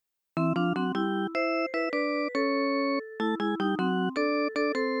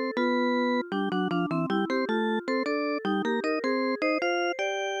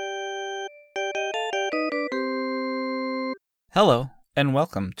Hello, and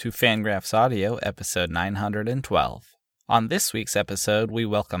welcome to Fangraphs Audio, episode 912. On this week's episode, we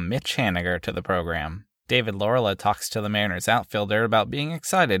welcome Mitch Haniger to the program. David Laurila talks to the Mariners outfielder about being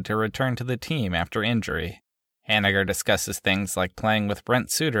excited to return to the team after injury. Haniger discusses things like playing with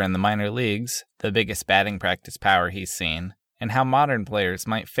Brent Suter in the minor leagues, the biggest batting practice power he's seen, and how modern players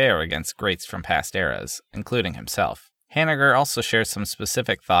might fare against greats from past eras, including himself. Haniger also shares some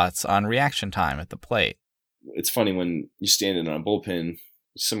specific thoughts on reaction time at the plate. It's funny when you stand in on a bullpen,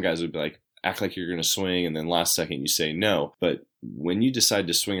 some guys would be like, act like you're going to swing, and then last second you say no. But when you decide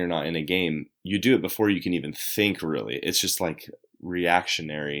to swing or not in a game, you do it before you can even think, really. It's just like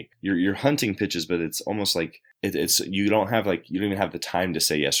reactionary. You're hunting pitches, but it's almost like it's you don't even have the time to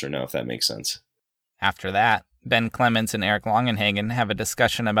say yes or no, if that makes sense. After that, Ben Clemens and Eric Longenhagen have a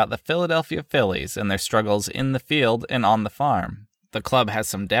discussion about the Philadelphia Phillies and their struggles in the field and on the farm. The club has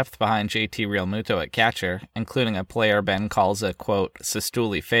some depth behind JT Realmuto at catcher, including a player Ben calls a, quote,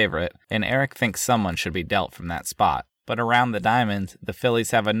 Sestouli favorite, and Eric thinks someone should be dealt from that spot. But around the diamond, the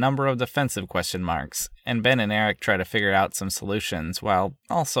Phillies have a number of defensive question marks, and Ben and Eric try to figure out some solutions while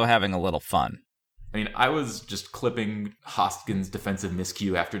also having a little fun. I mean, I was just clipping Hoskins' defensive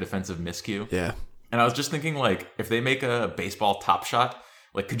miscue after defensive miscue. Yeah. And I was just thinking, like, if they make a baseball Top Shot,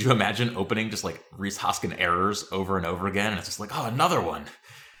 like, could you imagine opening just, like, Rhys Hoskins errors over and over again? And it's just like, oh, another one.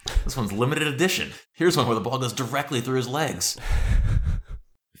 This one's limited edition. Here's one where the ball goes directly through his legs.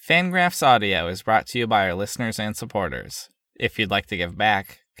 Fangraphs Audio is brought to you by our listeners and supporters. If you'd like to give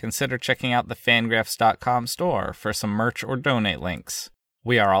back, consider checking out the Fangraphs.com store for some merch or donate links.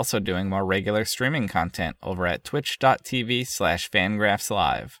 We are also doing more regular streaming content over at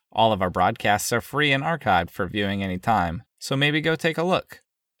twitch.tv/fangraphslive. All of our broadcasts are free and archived for viewing anytime, so maybe go take a look.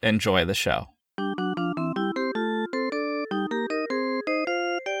 Enjoy the show.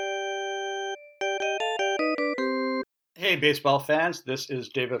 Hey, baseball fans, this is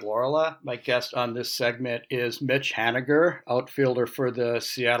David Laurila. My guest on this segment is Mitch Haniger, outfielder for the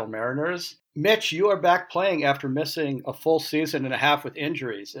Seattle Mariners. Mitch, you are back playing after missing a full season and a half with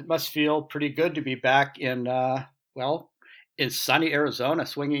injuries. It must feel pretty good to be back in sunny Arizona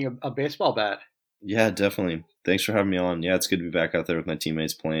swinging a baseball bat. Yeah, definitely. Thanks for having me on. Yeah, it's good to be back out there with my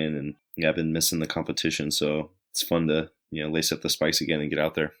teammates playing, and yeah, I've been missing the competition, so it's fun to, lace up the spikes again and get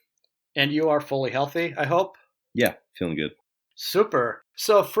out there. And you are fully healthy, I hope? Yeah, feeling good. Super.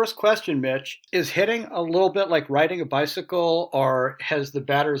 So first question, Mitch, is hitting a little bit like riding a bicycle, or has the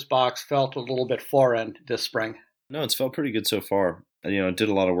batter's box felt a little bit foreign this spring? No, it's felt pretty good so far. I did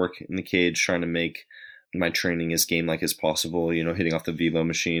a lot of work in the cage trying to make my training as game-like as possible, hitting off the velo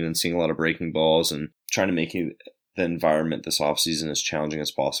machine and seeing a lot of breaking balls and trying to make the environment this offseason as challenging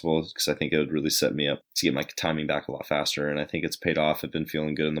as possible, because I think it would really set me up to get my timing back a lot faster, and I think it's paid off. I've been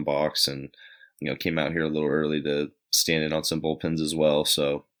feeling good in the box, and came out here a little early to stand in on some bullpens as well,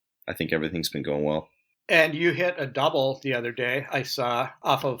 so I think everything's been going well. And you hit a double the other day, I saw,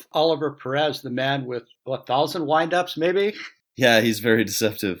 off of Oliver Perez, the man with, 1,000 windups maybe? Yeah, he's very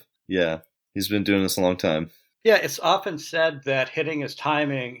deceptive. Yeah, he's been doing this a long time. Yeah, it's often said that hitting is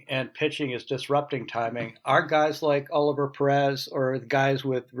timing and pitching is disrupting timing. Are guys like Oliver Perez or the guys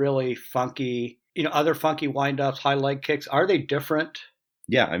with really funky, other funky windups, high leg kicks, are they different?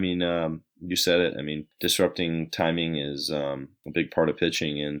 Yeah, I mean, you said it. I mean, disrupting timing is a big part of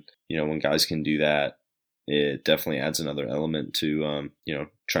pitching, and when guys can do that, it definitely adds another element to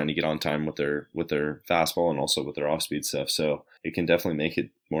trying to get on time with their fastball and also with their off-speed stuff. So it can definitely make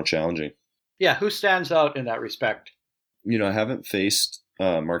it more challenging. Yeah, who stands out in that respect? I haven't faced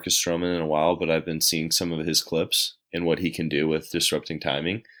Marcus Stroman in a while, but I've been seeing some of his clips and what he can do with disrupting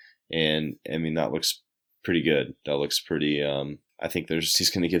timing, and I mean that looks pretty good. That looks pretty. I think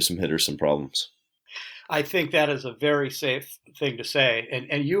he's going to give some hitters some problems. I think that is a very safe thing to say.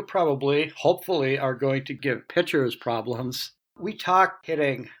 And you probably, hopefully, are going to give pitchers problems. We talked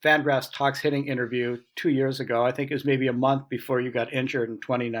hitting, Fangraphs Talks Hitting interview 2 years ago. I think it was maybe a month before you got injured in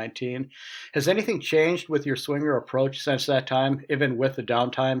 2019. Has anything changed with your swinger approach since that time, even with the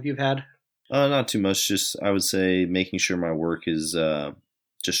downtime you've had? Not too much. Just, I would say, making sure my work is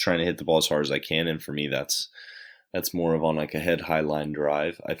just trying to hit the ball as hard as I can. And for me, that's more of on like a head high line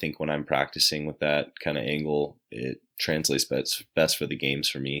drive. I think when I'm practicing with that kind of angle, it translates best for the games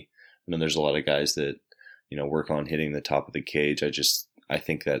for me. I mean, there's a lot of guys that, work on hitting the top of the cage. I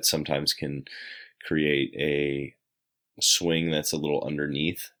think that sometimes can create a swing that's a little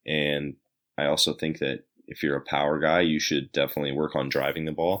underneath. And I also think that if you're a power guy, you should definitely work on driving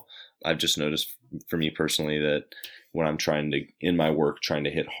the ball. I've just noticed for me personally that when I'm trying to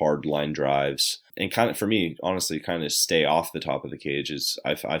hit hard line drives and kind of, for me, honestly, kind of stay off the top of the cage,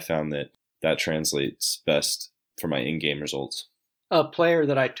 I found that translates best for my in-game results. A player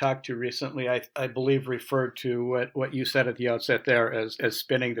that I talked to recently, I believe, referred to what you said at the outset there as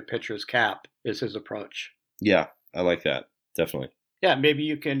spinning the pitcher's cap is his approach. Yeah, I like that. Definitely. Yeah, maybe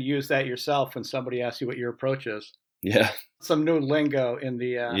you can use that yourself when somebody asks you what your approach is. Yeah. Some new lingo in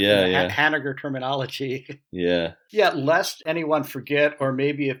the Haniger terminology. Yeah. Yeah, lest anyone forget, or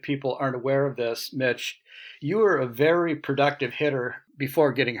maybe if people aren't aware of this, Mitch, you were a very productive hitter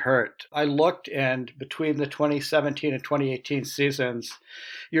before getting hurt. I looked, and between the 2017 and 2018 seasons,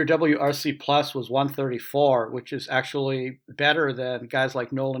 your WRC plus was 134, which is actually better than guys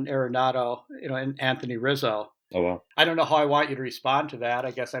like Nolan Arenado, and Anthony Rizzo. Oh, wow. I don't know how I want you to respond to that.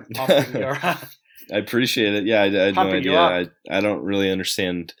 I guess I'm pumping your... I appreciate it. Yeah, I had no idea. I don't really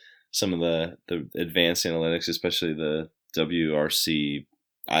understand some of the advanced analytics, especially the WRC.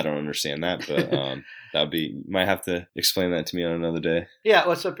 I don't understand that, but you might have to explain that to me on another day. Yeah,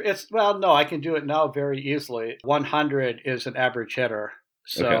 no, I can do it now very easily. 100 is an average hitter.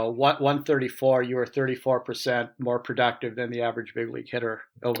 So okay. 134, you were 34% more productive than the average big league hitter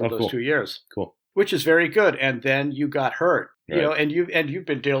over those 2 years. Cool. Which is very good. And then you got hurt, right. And you've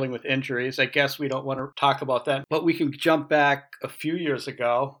been dealing with injuries. I guess we don't want to talk about that, but we can jump back a few years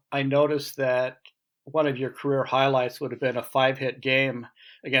ago. I noticed that one of your career highlights would have been a 5-hit game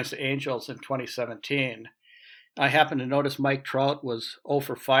against the Angels in 2017. I happened to notice Mike Trout was 0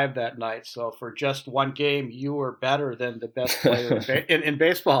 for 5 that night. So for just one game, you were better than the best player in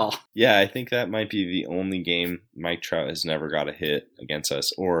baseball. Yeah, I think that might be the only game Mike Trout has never got a hit against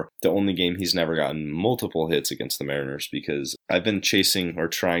us, or the only game he's never gotten multiple hits against the Mariners, because I've been chasing or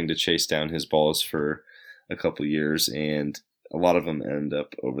trying to chase down his balls for a couple years, and a lot of them end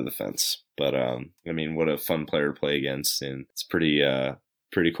up over the fence. But, what a fun player to play against, and it's pretty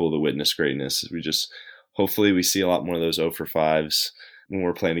cool to witness greatness. Hopefully we see a lot more of those 0 for 5s when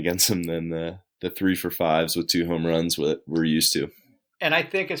we're playing against them than the 3 for 5s with 2 home runs that we're used to. And I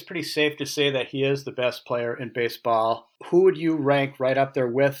think it's pretty safe to say that he is the best player in baseball. Who would you rank right up there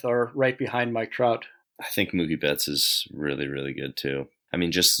with or right behind Mike Trout? I think Mookie Betts is really, really good too.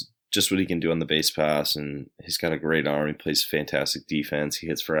 Just what he can do on the base pass, and he's got a great arm. He plays fantastic defense. He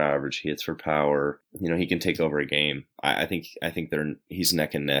hits for average. He hits for power. He can take over a game. I think he's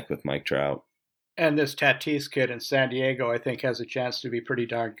neck and neck with Mike Trout. And this Tatis kid in San Diego, I think, has a chance to be pretty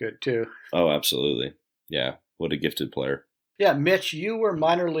darn good, too. Oh, absolutely. Yeah, what a gifted player. Yeah, Mitch, you were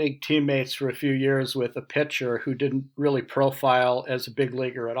minor league teammates for a few years with a pitcher who didn't really profile as a big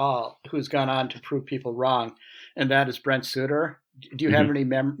leaguer at all, who's gone on to prove people wrong, and that is Brent Suter. Do you have any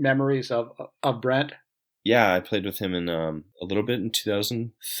memories of Brent? Yeah, I played with him in a little bit in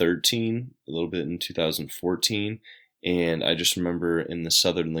 2013, a little bit in 2014. And I just remember in the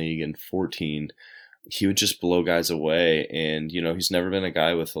Southern League in 14, he would just blow guys away. And, he's never been a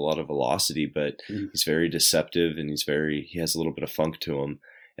guy with a lot of velocity, but he's very deceptive, and he has a little bit of funk to him.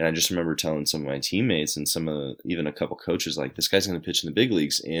 And I just remember telling some of my teammates and even a couple coaches, like, this guy's going to pitch in the big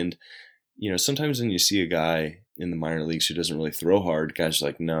leagues. And, sometimes when you see a guy in the minor leagues who doesn't really throw hard, guys are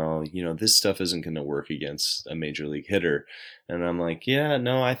like, no, this stuff isn't going to work against a major league hitter. And I'm like, yeah,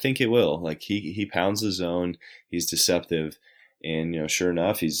 no, I think it will. Like, he pounds the zone, he's deceptive, and sure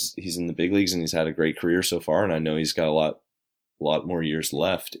enough, he's in the big leagues, and he's had a great career so far, and I know he's got a lot more years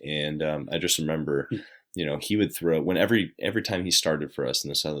left. And I just remember, he would throw every time he started for us in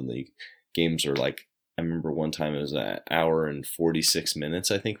the Southern League, games are like, I remember one time it was an hour and 46 minutes.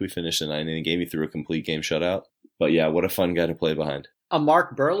 I think we finished a 9-inning game. He threw a complete game shutout. But yeah, what a fun guy to play behind. A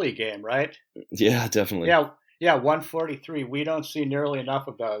Mark Burley game, right? Yeah, definitely. Yeah, 143. We don't see nearly enough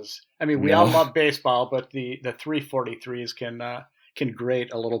of those. We all love baseball, but the 343s can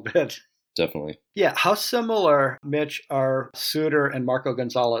grate a little bit. Definitely. Yeah, how similar, Mitch, are Suter and Marco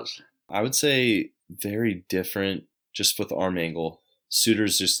Gonzalez? I would say very different, just with arm angle.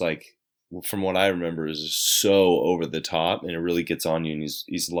 Suter's just like, from what I remember, is so over the top, and it really gets on you, and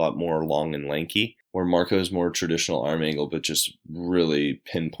he's a lot more long and lanky, where Marco is more traditional arm angle, but just really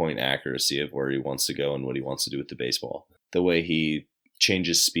pinpoint accuracy of where he wants to go and what he wants to do with the baseball. The way he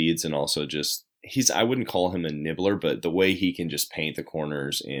changes speeds, and also just, I wouldn't call him a nibbler, but the way he can just paint the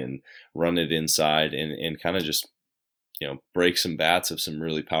corners and run it inside and kind of just, break some bats of some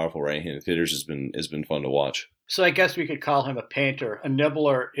really powerful right-handed hitters has been fun to watch. So I guess we could call him a painter. A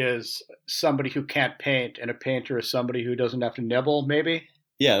nibbler is somebody who can't paint, and a painter is somebody who doesn't have to nibble, maybe?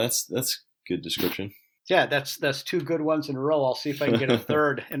 Yeah, that's good description. Yeah, that's 2 good ones in a row. I'll see if I can get a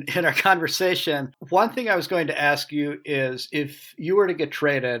third in our conversation. One thing I was going to ask you is, if you were to get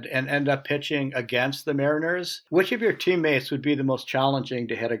traded and end up pitching against the Mariners, which of your teammates would be the most challenging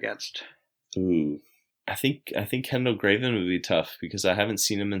to hit against? Ooh, I think Kendall Graveman would be tough, because I haven't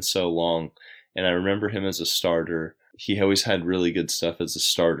seen him in so long. And I remember him as a starter. He always had really good stuff as a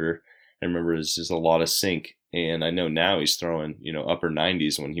starter. I remember it's just a lot of sink. And I know now he's throwing, upper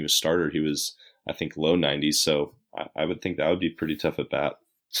 90s. When he was starter, he was, I think, low 90s. So I would think that would be pretty tough at bat.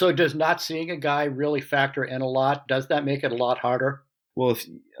 So does not seeing a guy really factor in a lot? Does that make it a lot harder? Well,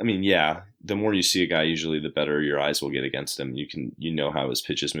 yeah, the more you see a guy, usually the better your eyes will get against him. You know how his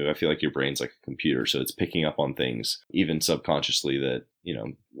pitches move. I feel like your brain's like a computer, so it's picking up on things, even subconsciously, that,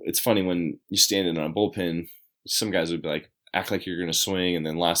 it's funny when you stand in on a bullpen, some guys would be like, act like you're going to swing, and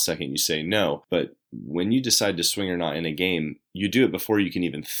then last second you say no. But when you decide to swing or not in a game, you do it before you can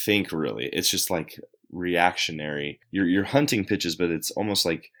even think, really. It's just like reactionary. You're hunting pitches, but it's almost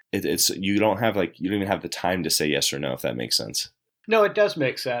like it's you don't even have the time to say yes or no, if that makes sense. No, it does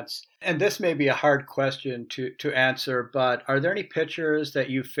make sense. And this may be a hard question to answer, but are there any pitchers that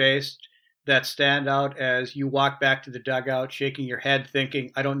you faced that stand out as you walk back to the dugout, shaking your head,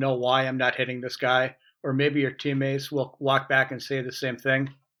 thinking, I don't know why I'm not hitting this guy? Or maybe your teammates will walk back and say the same thing?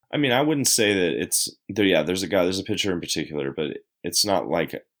 I mean, I wouldn't say that it's there. Yeah, there's a pitcher in particular, but it's not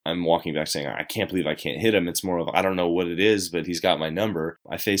like I'm walking back saying, I can't believe I can't hit him. It's more of, I don't know what it is, but he's got my number.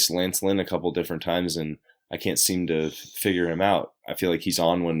 I faced Lance Lynn a couple different times, and I can't seem to figure him out. I feel like he's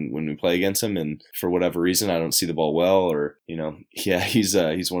on when we play against him, and for whatever reason, I don't see the ball well, or, he's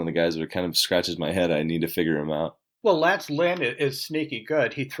one of the guys that kind of scratches my head. I need to figure him out. Well, Lance Lynn is sneaky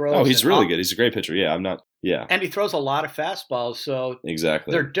good. He throws. Oh, he's really good. He's a great pitcher. Yeah, Yeah. And he throws a lot of fastballs. So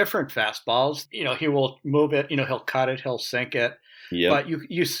exactly, they're different fastballs. He will move it. He'll cut it. He'll sink it. Yeah. But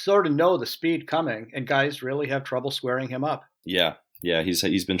you sort of know the speed coming, and guys really have trouble squaring him up. Yeah.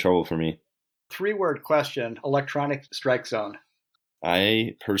 He's been trouble for me. 3-word question: electronic strike zone.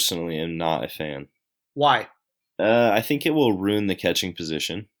 I personally am not a fan. Why? I think it will ruin the catching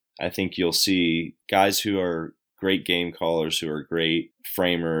position. I think you'll see guys who are great game callers, who are great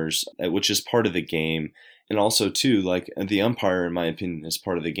framers, which is part of the game. And also, too, like the umpire, in my opinion, is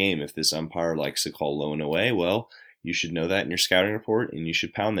part of the game. If this umpire likes to call low and away, well, you should know that in your scouting report, and you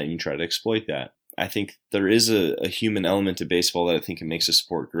should pound that and you try to exploit that. I think there is a human element to baseball that I think it makes a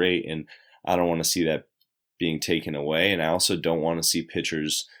sport great, and I don't want to see that being taken away. And I also don't want to see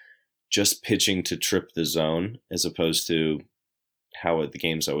pitchers just pitching to trip the zone as opposed to how the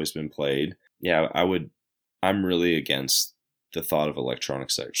game's always been played. Yeah, I'm really against the thought of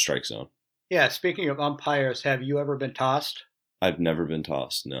electronic strike zone. Yeah, speaking of umpires, have you ever been tossed? I've never been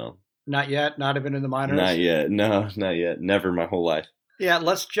tossed, no. Not yet? Not even in the minors? Not yet. No, not yet. Never my whole life. Yeah,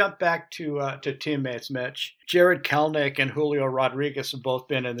 let's jump back to teammates, Mitch. Jarred Kelenic and Julio Rodriguez have both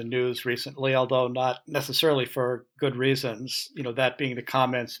been in the news recently, although not necessarily for good reasons, that being the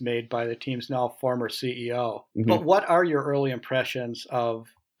comments made by the team's now former CEO. Mm-hmm. But what are your early impressions of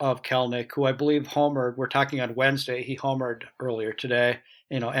Kelenic, who I believe homered? We're talking on Wednesday. He homered earlier today,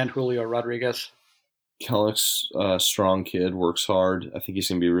 and Julio Rodriguez. Kelenic's a strong kid, works hard. I think he's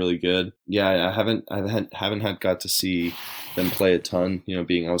going to be really good. Yeah, I haven't got to see them play a ton.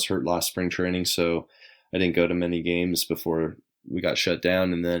 I was hurt last spring training, so I didn't go to many games before we got shut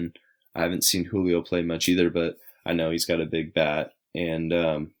down. And then I haven't seen Julio play much either, but I know he's got a big bat. And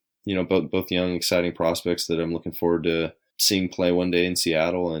both young, exciting prospects that I'm looking forward to seeing play one day in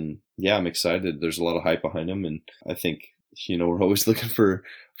Seattle. And yeah, I'm excited. There's a lot of hype behind him, and I think we're always looking for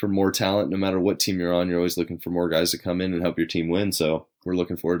more talent. No matter what team you're on, you're always looking for more guys to come in and help your team win. So we're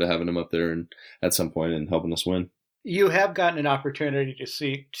looking forward to having him up there and at some point and helping us win. You have gotten an opportunity to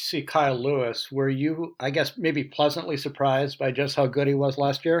see Kyle Lewis. Were you, I guess, maybe pleasantly surprised by just how good he was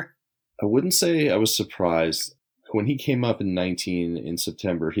last year? I wouldn't say I was surprised. When he came up in 19 in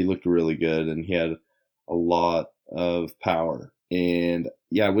September, he looked really good and he had a lot of power. And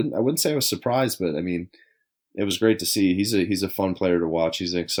yeah, I wouldn't say I was surprised, but I mean, it was great to see. He's a fun player to watch.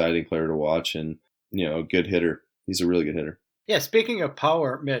 He's an exciting player to watch, and a good hitter. He's a really good hitter. Yeah. Speaking of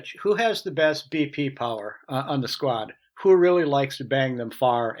power, Mitch, who has the best BP power on the squad? Who really likes to bang them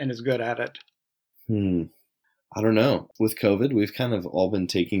far and is good at it? I don't know. With COVID, we've kind of all been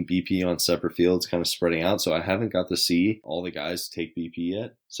taking BP on separate fields, kind of spreading out. So I haven't got to see all the guys take BP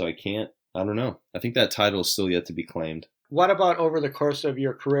yet. So I don't know. I think that title is still yet to be claimed. What about over the course of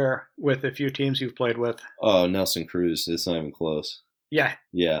your career with the few teams you've played with? Oh, Nelson Cruz. It's not even close. Yeah.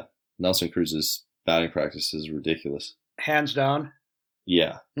 Yeah. Nelson Cruz's batting practice is ridiculous. Hands down?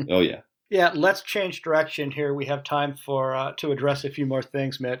 Yeah. Oh, yeah. Yeah, let's change direction here. We have time to address a few more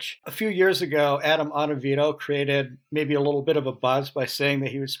things, Mitch. A few years ago, Adam Ottavino created maybe a little bit of a buzz by saying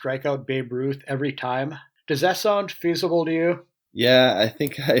that he would strike out Babe Ruth every time. Does that sound feasible to you? Yeah, I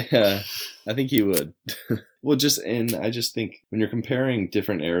think he would. Well, I just think when you're comparing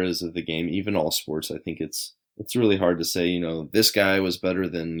different eras of the game, even all sports, I think it's it's really hard to say, this guy was better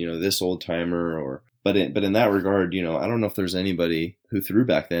than, this old timer but in that regard, I don't know if there's anybody who threw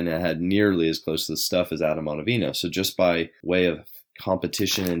back then that had nearly as close to the stuff as Adam Ottavino. So just by way of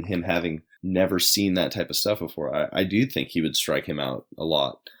competition and him having never seen that type of stuff before, I do think he would strike him out a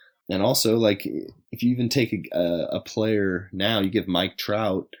lot. And also, like, if you even take a player now, you give Mike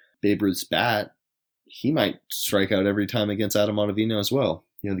Trout Babe Ruth's bat, he might strike out every time against Adam Ottavino as well.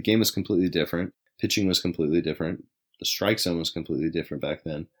 The game was completely different. Pitching was completely different. The strike zone was completely different back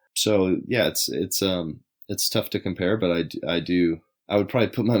then. So yeah, it's tough to compare, but I would probably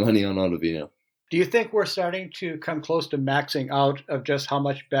put my money on Ottavino. Do you think we're starting to come close to maxing out of just how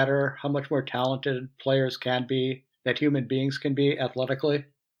much better, how much more talented players can be, that human beings can be athletically?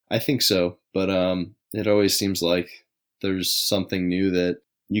 I think so, but it always seems like there's something new that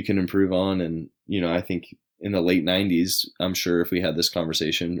you can improve on, and I think in the late 90s, I'm sure if we had this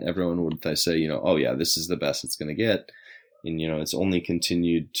conversation, everyone would say, oh yeah, this is the best it's going to get. And, it's only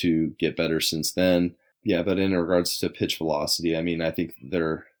continued to get better since then. Yeah, but in regards to pitch velocity, I mean, I think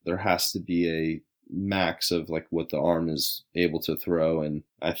there has to be a max of like what the arm is able to throw. And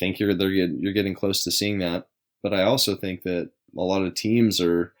I think you're getting close to seeing that. But I also think that a lot of teams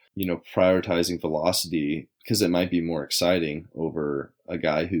are, prioritizing velocity because it might be more exciting over a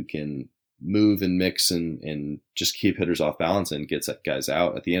guy who can move and mix and just keep hitters off balance and gets guys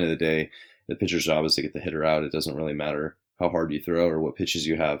out. At the end of the day, the pitcher's job is to get the hitter out. It doesn't really matter how hard you throw or what pitches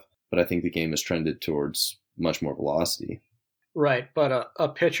you have. But I think the game has trended towards much more velocity. Right, but a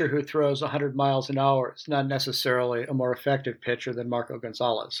pitcher who throws 100 miles an hour is not necessarily a more effective pitcher than Marco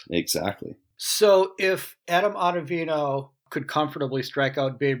Gonzalez. Exactly. So if Adam Ottavino could comfortably strike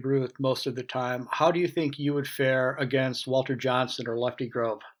out Babe Ruth most of the time, how do you think you would fare against Walter Johnson or Lefty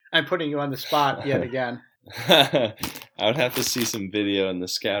Grove? I'm putting you on the spot yet again. I would have to see some video in the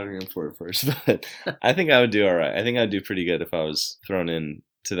scouting report first, but I think I would do all right. I think I'd do pretty good if I was thrown in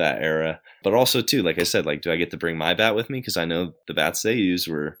to that era. But also, too, like I said, like, do I get to bring my bat with me? Because I know the bats they use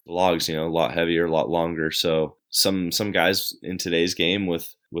were logs, a lot heavier, a lot longer. So some guys in today's game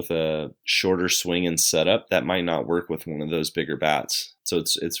with a shorter swing and setup, that might not work with one of those bigger bats. So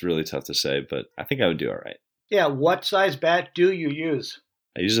it's really tough to say, but I think I would do all right. Yeah, what size bat do you use?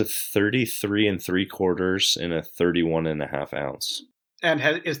 I use a 33 3/4 and a 31.5 ounce. And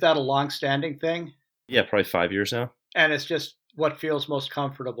is that a long-standing thing? Yeah, probably 5 years now. And it's just what feels most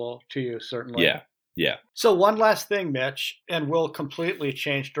comfortable to you, certainly. Yeah. So one last thing, Mitch, and we'll completely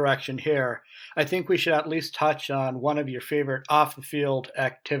change direction here. I think we should at least touch on one of your favorite off-the-field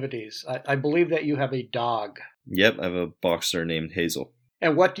activities. I believe that you have a dog. Yep, I have a boxer named Hazel.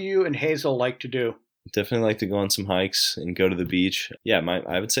 And what do you and Hazel like to do? Definitely like to go on some hikes and go to the beach. Yeah,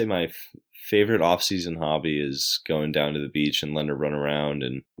 I would say my favorite off-season hobby is going down to the beach and letting her run around.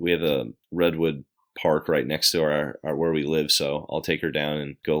 And we have a redwood park right next to our where we live, so I'll take her down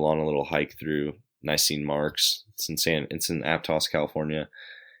and go on a little hike through Nicene Marks. It's in Aptos, California,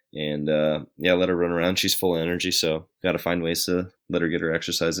 and let her run around. She's full of energy, so got to find ways to let her get her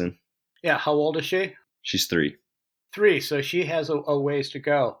exercise in. Yeah, how old is she? She's 3. 3, so she has a ways to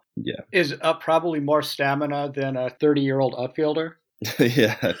go. Yeah. Is probably more stamina than a 30-year-old outfielder?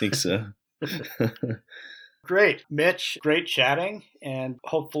 Yeah, I think so. Great. Mitch, great chatting, and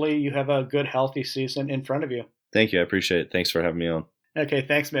hopefully you have a good, healthy season in front of you. Thank you. I appreciate it. Thanks for having me on. Okay,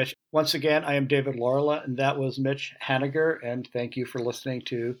 thanks, Mitch. Once again, I am David Laurila, and that was Mitch Haniger, and thank you for listening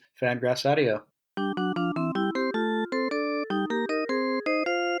to Fangraphs Audio.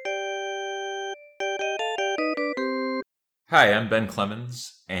 Hi, I'm Ben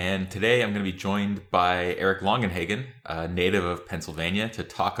Clemens, and today I'm going to be joined by Eric Longenhagen, a native of Pennsylvania, to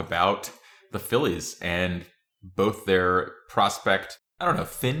talk about the Phillies and both their prospect,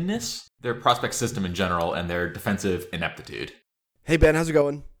 thinness, their prospect system in general, and their defensive ineptitude. Hey, Ben, how's it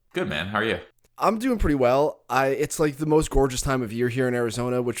going? Good, man. How are you? I'm doing pretty well. It's like the most gorgeous time of year here in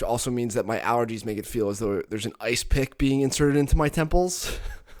Arizona, which also means that my allergies make it feel as though there's an ice pick being inserted into my temples.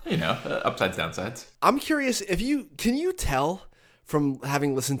 Upsides, downsides. I'm curious, can you tell from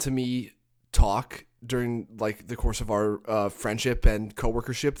having listened to me talk during like the course of our friendship and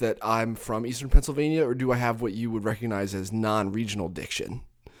coworkership that I'm from Eastern Pennsylvania, or do I have what you would recognize as non-regional diction?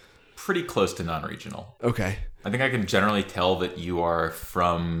 Pretty close to non-regional. Okay. I think I can generally tell that you are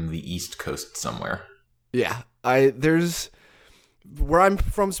from the East Coast somewhere. Yeah. Where I'm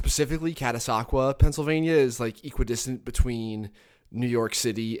from specifically, Catasauqua, Pennsylvania, is like equidistant between New York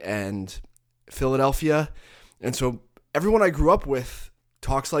City and Philadelphia. And so everyone I grew up with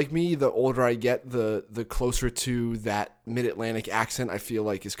talks like me. The older I get, the closer to that mid-Atlantic accent I feel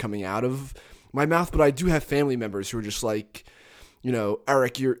like is coming out of my mouth. But I do have family members who are just like,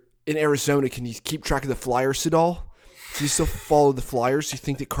 Eric, in Arizona, can you keep track of the Flyers at all? Do you still follow the Flyers? Do you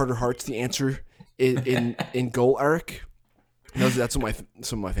think that Carter Hart's the answer in goal, Eric? That's what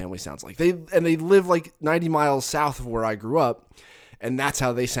some of my family sounds like. They live like 90 miles south of where I grew up, and that's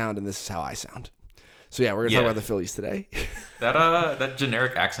how they sound, and this is how I sound. So yeah, we're gonna talk about the Phillies today. That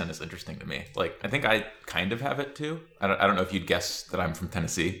generic accent is interesting to me. Like, I think I kind of have it too. I don't know if you'd guess that I'm from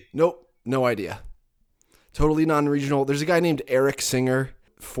Tennessee. Nope, no idea. Totally non-regional. There's a guy named Eric Singer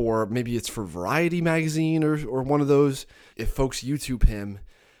maybe it's for Variety magazine or one of those. If folks YouTube him,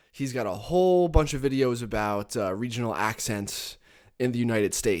 he's got a whole bunch of videos about regional accents in the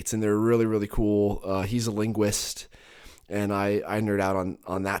United States, and they're really, really cool. He's a linguist, and I nerd out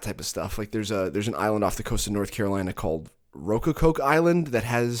on that type of stuff. Like there's an island off the coast of North Carolina called Rokokoke Island that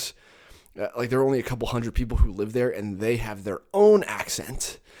has there are only a couple hundred people who live there, and they have their own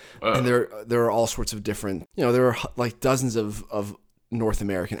accent. And there are all sorts of different, there are like dozens of North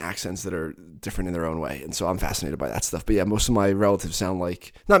American accents that are different in their own way. And so I'm fascinated by that stuff. But yeah, most of my relatives sound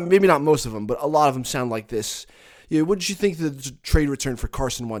like, maybe not most of them, but a lot of them sound like this. What did you think the trade return for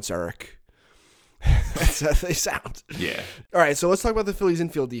Carson Wentz, Eric? That's how they sound. Yeah. All right, so let's talk about the Phillies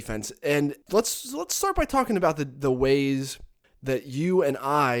infield defense. And let's start by talking about the ways that you and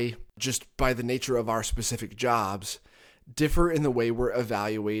I, just by the nature of our specific jobs, differ in the way we're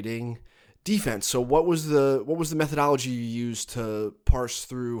evaluating defense. So what was the methodology you used to parse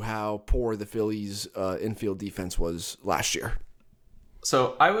through how poor the Phillies infield defense was last year?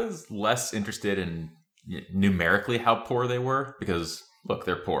 So I was less interested in numerically how poor they were because, look,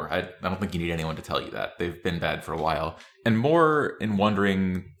 they're poor. I don't think you need anyone to tell you that. They've been bad for a while. And more in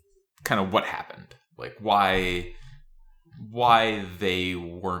wondering kind of what happened. Like why they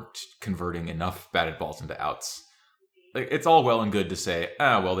weren't converting enough batted balls into outs. Like, it's all well and good to say,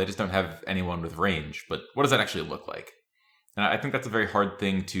 well, they just don't have anyone with range. But what does that actually look like? And I think that's a very hard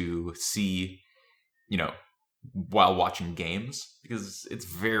thing to see, while watching games, because it's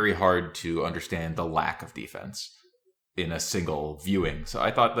very hard to understand the lack of defense in a single viewing. So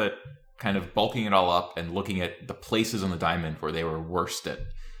I thought that kind of bulking it all up and looking at the places on the diamond where they were worst at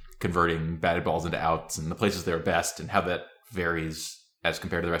converting batted balls into outs and the places they were best and how that varies as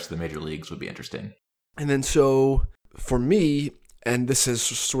compared to the rest of the major leagues would be interesting. And then so for me, and this has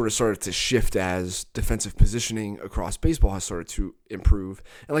sort of started to shift as defensive positioning across baseball has started to improve.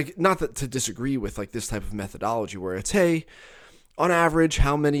 And like, not that to disagree with like this type of methodology where it's, hey, on average,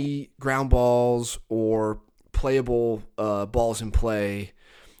 how many ground balls or playable balls in play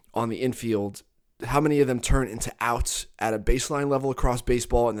on the infield, how many of them turn into outs at a baseline level across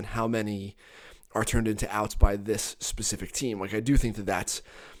baseball, and then how many are turned into outs by this specific team. Like, I do think that that's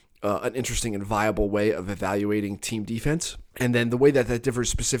an interesting and viable way of evaluating team defense. And then the way that differs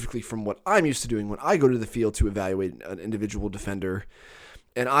specifically from what I'm used to doing when I go to the field to evaluate an individual defender.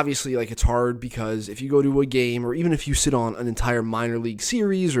 And obviously, like, it's hard because if you go to a game, or even if you sit on an entire minor league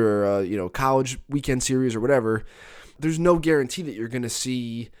series or college weekend series or whatever, there's no guarantee that you're going to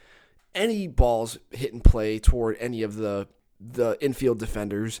see any balls hit and play toward any of the infield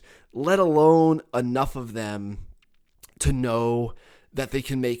defenders, let alone enough of them to know that they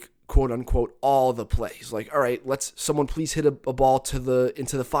can make quote unquote all the plays. Like, all right, someone please hit a ball into the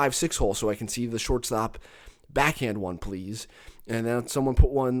 5-6 hole so I can see the shortstop backhand one, please. And then someone put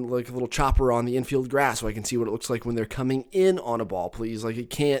one, like a little chopper on the infield grass so I can see what it looks like when they're coming in on a ball, please. Like, it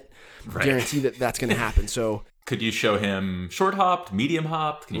can't guarantee that that's going to happen. So could you show him short hopped, medium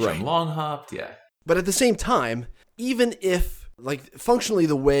hopped? Can you show him long hopped? Yeah. But at the same time, even if, like, functionally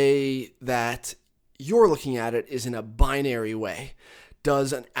the way that you're looking at it is in a binary way,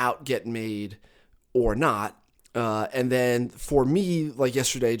 does an out get made or not? And then for me, like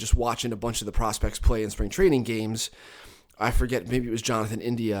yesterday, just watching a bunch of the prospects play in spring training games, I forget, maybe it was Jonathan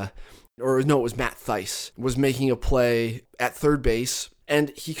India, or no, it was Matt Thaiss, was making a play at third base, and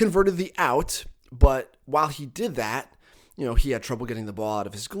he converted the out, but while he did that, he had trouble getting the ball out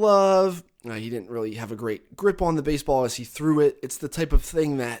of his glove. He didn't really have a great grip on the baseball as he threw it. It's the type of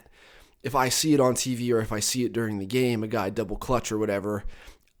thing that if I see it on TV or if I see it during the game, a guy double clutch or whatever,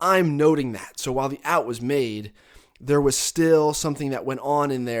 I'm noting that. So while the out was made, there was still something that went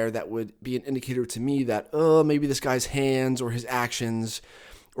on in there that would be an indicator to me that, maybe this guy's hands or his actions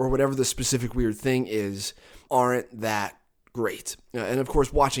or whatever the specific weird thing is aren't that great. And of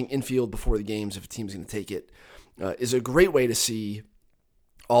course, watching infield before the games, if a team's going to take it, is a great way to see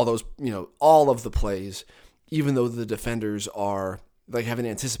all those, all of the plays, even though the defenders are like have an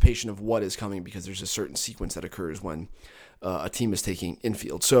anticipation of what is coming because there's a certain sequence that occurs when a team is taking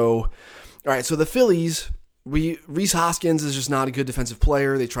infield. So, all right, so the Phillies, Rhys Hoskins is just not a good defensive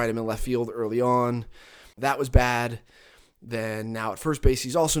player. They tried him in left field early on. That was bad. Then now at first base,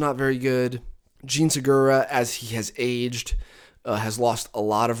 he's also not very good. Jean Segura, as he has aged, has lost a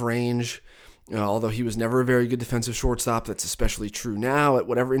lot of range. Although he was never a very good defensive shortstop, that's especially true now at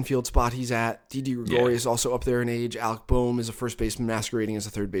whatever infield spot he's at. Didi Gregorius is also up there in age. Alec Boehm is a first baseman masquerading as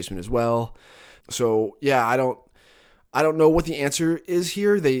a third baseman as well. So yeah, I don't know what the answer is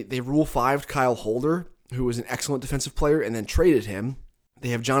here. They Rule 5'd Kyle Holder, who was an excellent defensive player, and then traded him. They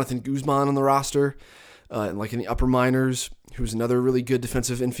have Jonathan Guzman on the roster, like in the upper minors, who's another really good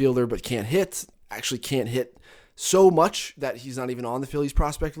defensive infielder, but can't hit. Actually can't hit so much that he's not even on the Phillies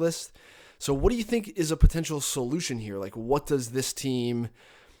prospect list. So what do you think is a potential solution here? Like, what does this team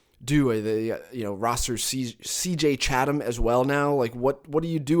do? They, roster CJ Chatham as well now. Like, what do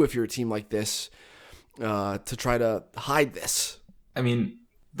you do if you're a team like this to try to hide this? I mean,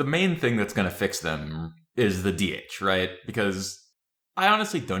 the main thing that's going to fix them is the DH, right? Because I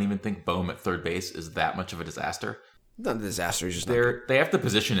honestly don't even think Boehm at third base is that much of a disaster. Not a disaster. He's just they have to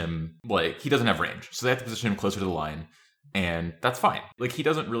position him like he doesn't have range, so they have to position him closer to the line. And that's fine. Like, he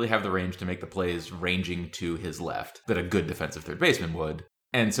doesn't really have the range to make the plays ranging to his left that a good defensive third baseman would.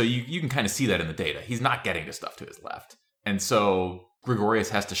 And so you can kind of see that in the data. He's not getting to stuff to his left. And so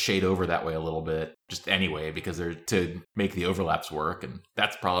Gregorius has to shade over that way a little bit, just anyway, because they're to make the overlaps work. And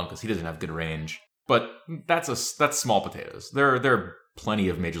that's a problem because he doesn't have good range. But that's small potatoes. There are plenty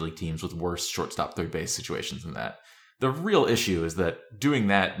of major league teams with worse shortstop third base situations than that. The real issue is that doing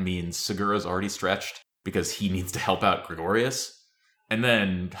that means Segura's already stretched, because he needs to help out Gregorius. And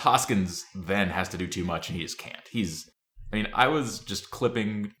then Hoskins then has to do too much, and he just can't. I was just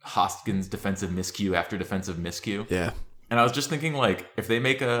clipping Hoskins' defensive miscue after defensive miscue. Yeah. And I was just thinking, like, if they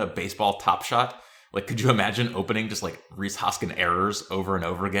make a baseball top shot, like, could you imagine opening just, like, Rhys Hoskin errors over and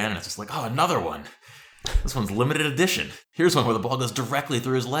over again? And it's just like, oh, another one. This one's limited edition. Here's one where the ball goes directly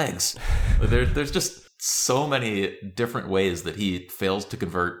through his legs. There's just so many different ways that he fails to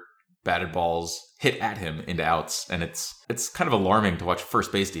convert batted balls hit at him into outs, and it's kind of alarming to watch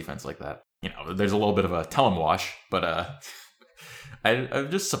first base defense like that. There's a little bit of a tell him wash, but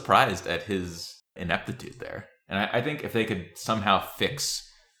I'm just surprised at his ineptitude there. And I think if they could somehow fix,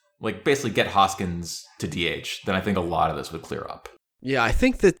 like, basically get Hoskins to DH, then I think a lot of this would clear up. Yeah, I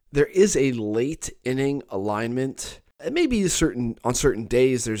think that there is a late inning alignment. Maybe on certain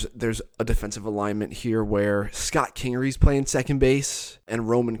days, there's a defensive alignment here where Scott Kingery's playing second base and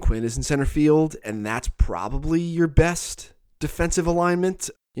Roman Quinn is in center field, and that's probably your best defensive alignment.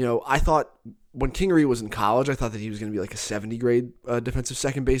 I thought when Kingery was in college, I thought that he was going to be like a 70 grade defensive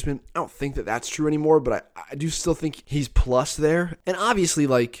second baseman. I don't think that that's true anymore, but I do still think he's plus there. And obviously,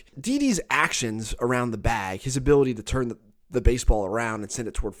 like, Didi's actions around the bag, his ability to turn the baseball around and send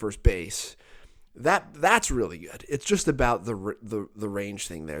it toward first base, that's really good. It's just about the range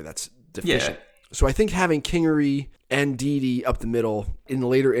thing there that's deficient. Yeah. So I think having Kingery and Didi up the middle in the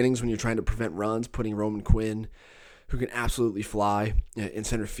later innings when you're trying to prevent runs, putting Roman Quinn, who can absolutely fly in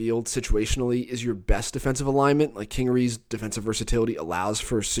center field situationally, is your best defensive alignment. Like, Kingery's defensive versatility allows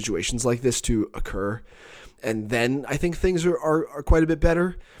for situations like this to occur. And then I think things are quite a bit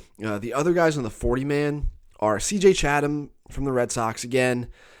better. The other guys on the 40-man are CJ Chatham from the Red Sox. Again,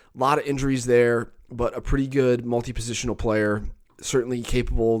 a lot of injuries there, but a pretty good multi-positional player, certainly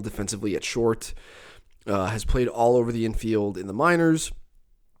capable defensively at short, has played all over the infield in the minors,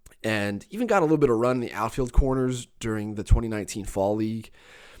 and even got a little bit of run in the outfield corners during the 2019 Fall League,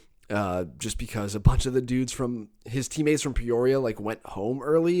 just because a bunch of the dudes from his teammates from Peoria went home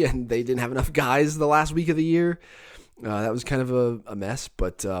early, and they didn't have enough guys the last week of the year. That was kind of a mess,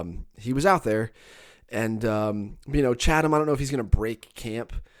 but he was out there. And, Chatham, I don't know if he's going to break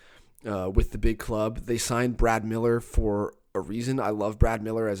camp with the big club. They signed Brad Miller for a reason. I love Brad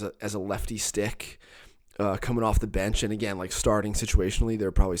Miller as a lefty stick coming off the bench. And again, like, starting situationally, there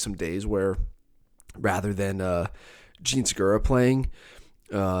are probably some days where rather than Jean Segura playing,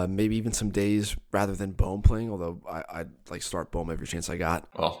 maybe even some days rather than Boehm playing, although I'd like start Boehm every chance I got.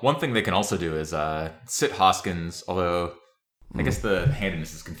 Well, one thing they can also do is sit Hoskins, although I guess the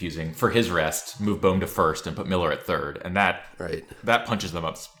handedness is confusing. For his rest, move Boehm to first and put Miller at third, and that punches them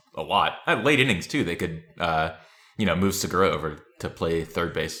up a lot. At late innings too, they could move Segura over to play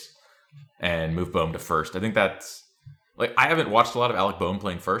third base and move Boehm to first. I think that's I haven't watched a lot of Alec Boehm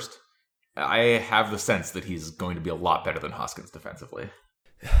playing first. I have the sense that he's going to be a lot better than Hoskins defensively.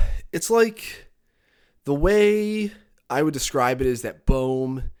 It's like the way I would describe it is that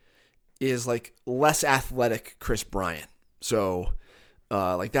Boehm is like less athletic Chris Bryant. So,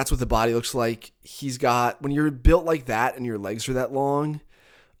 that's what the body looks like. He's got, when you're built like that and your legs are that long,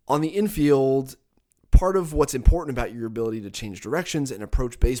 on the infield, part of what's important about your ability to change directions and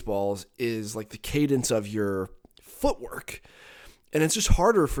approach baseballs is like the cadence of your footwork. And it's just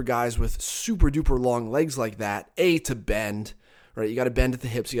harder for guys with super duper long legs like that, to bend, right? You got to bend at the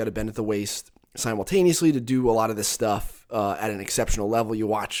hips, you got to bend at the waist simultaneously to do a lot of this stuff at an exceptional level. You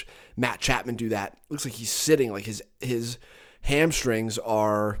watch Matt Chapman do that. Looks like he's sitting, like his hamstrings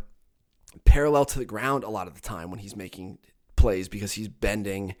are parallel to the ground a lot of the time when he's making plays because he's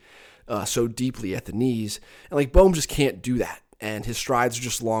bending so deeply at the knees. And like Bohm just can't do that. And his strides are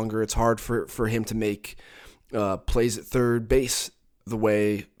just longer. It's hard for him to make plays at third base the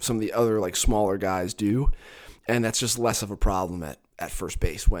way some of the other like smaller guys do. And that's just less of a problem at first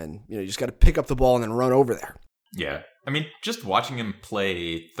base when, you just got to pick up the ball and then run over there. Yeah. I mean, just watching him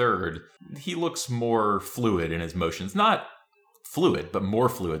play third, he looks more fluid in his motions. Not fluid, but more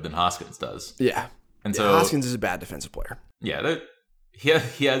fluid than Hoskins does. Yeah. And so Hoskins is a bad defensive player. Yeah, he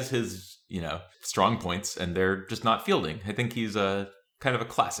has his, strong points, and they're just not fielding. I think he's a kind of a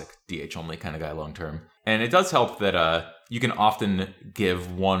classic DH only kind of guy long term. And it does help that you can often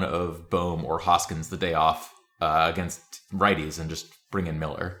give one of Bohm or Hoskins the day off against righties and just bring in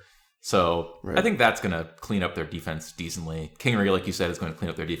Miller. So right. I think that's going to clean up their defense decently. Kingery, like you said, is going to clean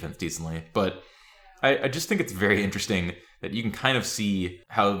up their defense decently. But I just think it's very interesting that you can kind of see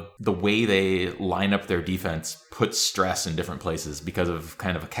how the way they line up their defense puts stress in different places because of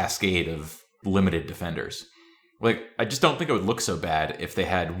kind of a cascade of limited defenders. Like, I just don't think it would look so bad if they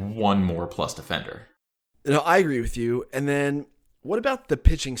had one more plus defender. No, I agree with you. And then what about the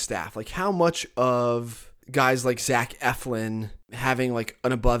pitching staff? Like, how much of guys like Zach Eflin having like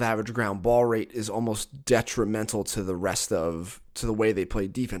an above average ground ball rate is almost detrimental to the way they play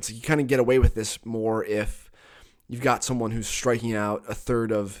defense? Like, you kind of get away with this more if you've got someone who's striking out a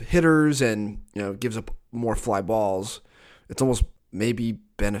third of hitters and, gives up more fly balls. It's almost maybe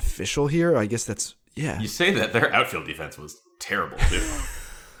beneficial here. I guess that's, yeah. You say that their outfield defense was terrible too.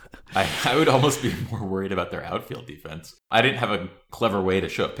 I would almost be more worried about their outfield defense. I didn't have a clever way to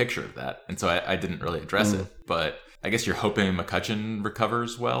show a picture of that, and so I didn't really address it. But I guess you're hoping McCutchen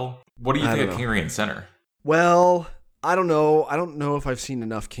recovers well. What do you think of Kingery in center? Well, I don't know. I don't know if I've seen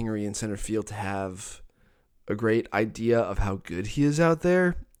enough Kingery in center field to have a great idea of how good he is out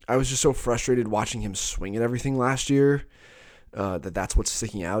there. I was just so frustrated watching him swing at everything last year that's what's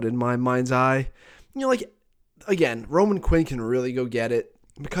sticking out in my mind's eye. Again, Roman Quinn can really go get it.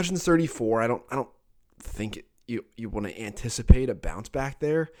 McCutchen's 34. I don't think you want to anticipate a bounce back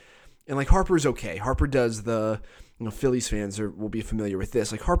there. And like Harper's okay. Harper does Phillies fans will be familiar with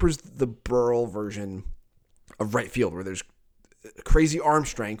this. Like Harper's the Burrell version of right field where there's crazy arm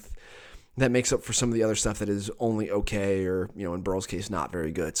strength that makes up for some of the other stuff that is only okay or, in Burrell's case, not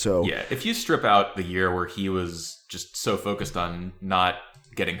very good. So yeah, if you strip out the year where he was just so focused on not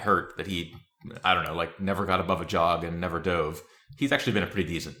getting hurt that he, never got above a jog and never dove, he's actually been a pretty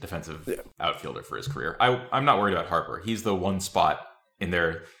decent defensive outfielder for his career. I'm not worried about Harper. He's the one spot in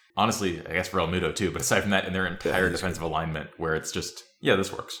their, honestly, I guess Real Muto too, but aside from that, in their entire defensive alignment where it's just,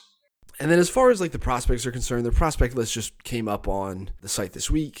 this works. And then as far as like the prospects are concerned, their prospect list just came up on the site this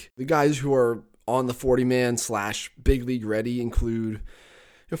week. The guys who are on the 40-man / big league ready include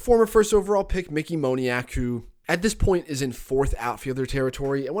former first overall pick Mickey Moniak, who at this point is in fourth outfielder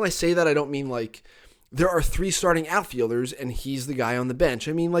territory. And when I say that, I don't mean like there are 3 starting outfielders and he's the guy on the bench.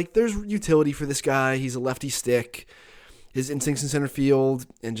 I mean, like, there's utility for this guy. He's a lefty stick. His instincts in center field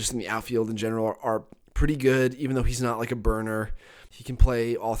and just in the outfield in general are pretty good, even though he's not like a burner. He can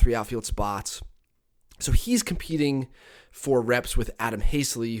play all 3 outfield spots. So he's competing for reps with Adam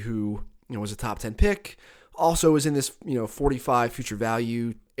Haseley, who was a top 10 pick. Also is in this 45 future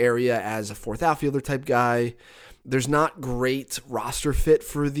value area as a fourth outfielder type guy. There's not great roster fit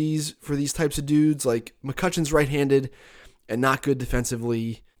for these types of dudes. Like McCutchen's right-handed and not good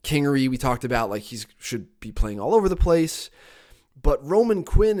defensively. Kingery, we talked about, like he should be playing all over the place. But Roman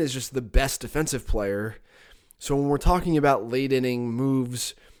Quinn is just the best defensive player. So when we're talking about late inning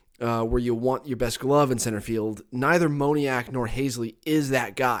moves where you want your best glove in center field, neither Moniak nor Haseley is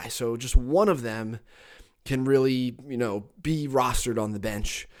that guy. So just one of them can really, be rostered on the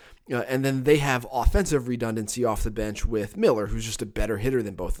bench. And then they have offensive redundancy off the bench with Miller, who's just a better hitter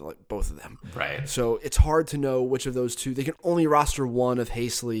than both of them. Right. So it's hard to know which of those two. They can only roster one of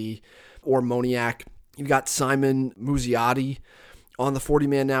Haseley or Moniak. You've got Simon Muzziotti on the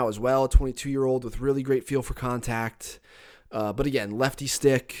 40-man now as well, a 22-year-old with really great feel for contact. But again, lefty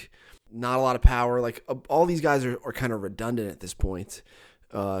stick, not a lot of power. Like all these guys are kind of redundant at this point.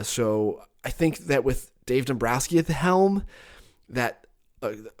 So I think that with Dave Dombrowski at the helm, that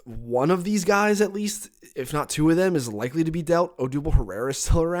one of these guys, at least, if not 2 of them, is likely to be dealt. Odubel Herrera is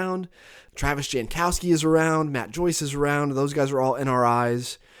still around. Travis Jankowski is around. Matt Joyce is around. Those guys are all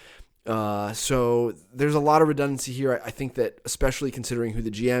NRIs. So there's a lot of redundancy here. I think that, especially considering who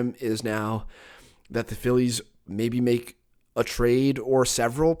the GM is now, that the Phillies maybe make a trade or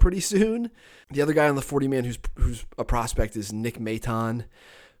several pretty soon. The other guy on the 40-man who's a prospect is Nick Maton,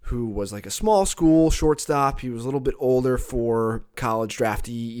 who was like a small school shortstop. He was a little bit older for college draftee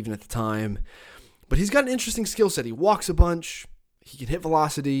even at the time. But he's got an interesting skill set. He walks a bunch. He can hit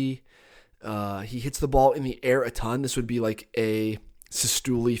velocity. He hits the ball in the air a ton. This would be like a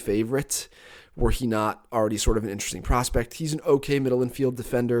Sestouli favorite were he not already sort of an interesting prospect. He's an okay middle infield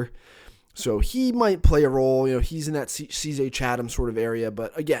defender. So he might play a role. You know, he's in that CJ Chatham sort of area.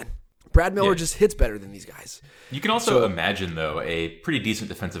 But again, Brad Miller just hits better than these guys. You can also imagine, though, a pretty decent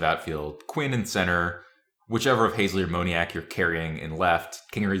defensive outfield. Quinn in center, whichever of Hazley or Moniak you're carrying in left.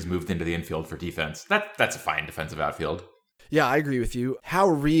 Kingery's moved into the infield for defense. That's a fine defensive outfield. Yeah, I agree with you. How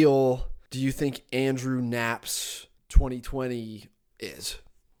real do you think Andrew Knapp's 2020 is?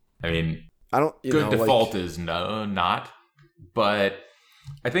 I mean, I don't. Good default is not, but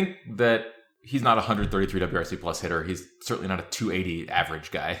I think that he's not a 133 WRC plus hitter. He's certainly not a 280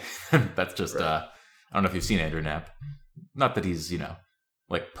 average guy. That's just, right. I don't know if you've seen Andrew Knapp. Not that he's,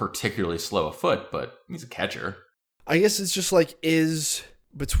 like particularly slow of foot, but he's a catcher. I guess it's just like, is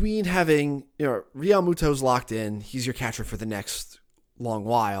between having, Real Muto's locked in, he's your catcher for the next long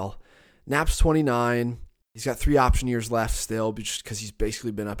while. Knapp's 29. He's got 3 option years left still, just because he's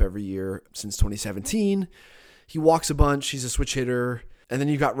basically been up every year since 2017. He walks a bunch. He's a switch hitter. And then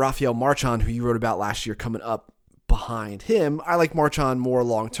you've got Rafael Marchand, who you wrote about last year, coming up behind him. I like Marchand more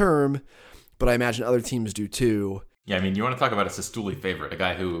long-term, but I imagine other teams do too. Yeah, I mean, you want to talk about a Sestouli favorite, a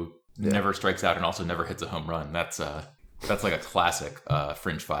guy who never strikes out and also never hits a home run. That's like a classic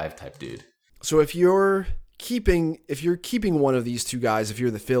Fringe 5 type dude. So if you're keeping one of these two guys, if you're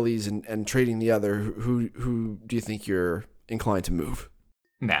the Phillies and trading the other, who do you think you're inclined to move?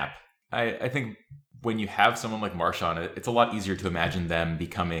 Knapp. I think when you have someone like Marchand, it's a lot easier to imagine them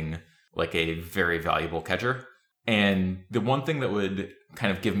becoming like a very valuable catcher. And the one thing that would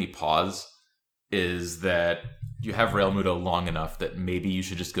kind of give me pause is that you have Real Muto long enough that maybe you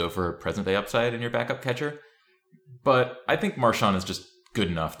should just go for present day upside in your backup catcher. But I think Marchand is just good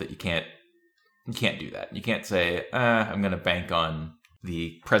enough that you can't do that. You can't say, I'm going to bank on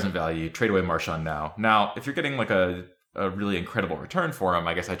the present value, trade away Marchand now. Now, if you're getting like a really incredible return for him,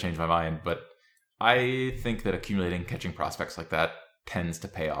 I guess I changed my mind. But I think that accumulating catching prospects like that tends to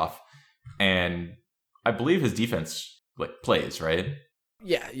pay off. And I believe his defense plays, right?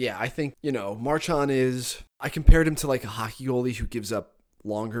 Yeah. I think, Marchand I compared him to like a hockey goalie who gives up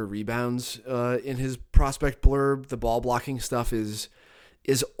longer rebounds in his prospect blurb. The ball blocking stuff is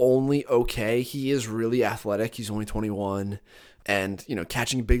only okay. He is really athletic. He's only 21 and,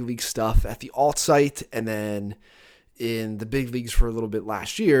 catching big league stuff at the alt site and then in the big leagues for a little bit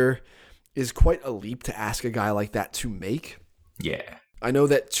last year is quite a leap to ask a guy like that to make. Yeah. I know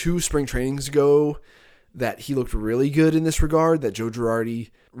that 2 spring trainings ago that he looked really good in this regard, that Joe Girardi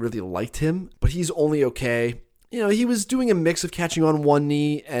really liked him, but he's only okay. He was doing a mix of catching on one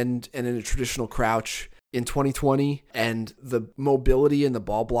knee and in a traditional crouch in 2020, and the mobility and the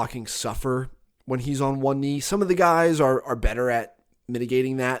ball blocking suffer when he's on one knee. Some of the guys are better at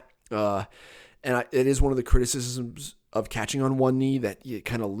mitigating that, and it is one of the criticisms of catching on one knee that you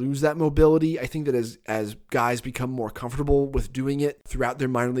kind of lose that mobility. I think that as guys become more comfortable with doing it throughout their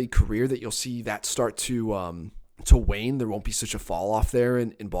minor league career, that you'll see that start to wane. There won't be such a fall off there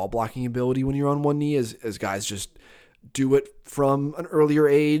in ball blocking ability when you're on one knee as guys just do it from an earlier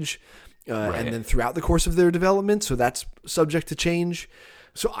age Right. and then throughout the course of their development. So that's subject to change.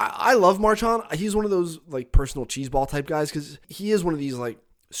 So I love Marchand. He's one of those like personal cheeseball type guys because he is one of these like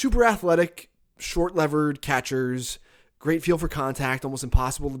super athletic, short levered catchers. Great feel for contact, almost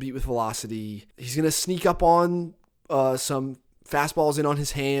impossible to beat with velocity. He's going to sneak up on some fastballs in on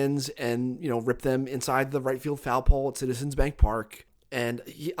his hands and, rip them inside the right field foul pole at Citizens Bank Park. And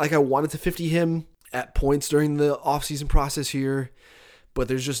I wanted to 50 him at points during the offseason process here, but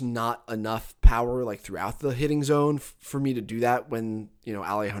there's just not enough power throughout the hitting zone for me to do that when,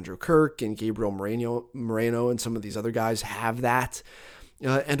 Alejandro Kirk and Gabriel Moreno and some of these other guys have that.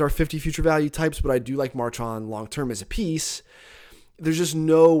 And are 50 future value types, but I do like Marchand long-term as a piece. There's just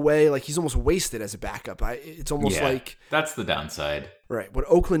no way, he's almost wasted as a backup. It's almost like... That's the downside. Right. What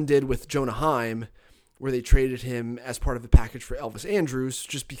Oakland did with Jonah Heim, where they traded him as part of the package for Elvis Andrus,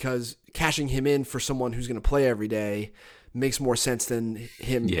 just because cashing him in for someone who's going to play every day makes more sense than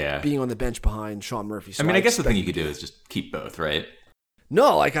him being on the bench behind Sean Murphy. So I guess the thing you could do is just keep both, right?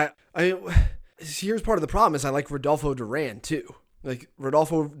 No, here's part of the problem is I like Rodolfo Duran, too.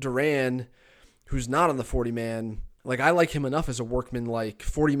 Rodolfo Duran, who's not on the 40-man, Like, I like him enough as a workman-like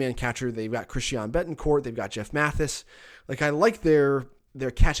 40-man catcher. They've got Christian Betancourt. They've got Jeff Mathis. Like, I like their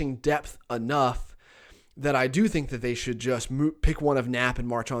catching depth enough that I do think that they should just pick one of Knapp and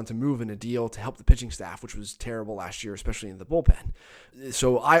march on to move in a deal to help the pitching staff, which was terrible last year, especially in the bullpen.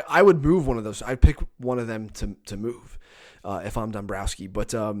 So I would move one of those. I'd pick one of them to move if I'm Dombrowski.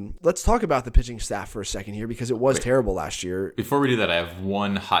 But let's talk about the pitching staff for a second here, because it was terrible last year. Before we do that, I have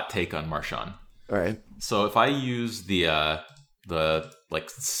one hot take on Marchand. All right. So if I use the like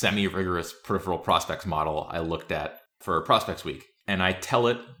semi-rigorous peripheral prospects model I looked at for Prospects Week, and I tell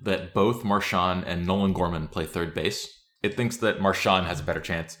it that both Marchand and Nolan Gorman play third base, it thinks that Marchand has a better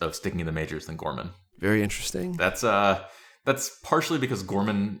chance of sticking in the majors than Gorman. Very interesting. That's partially because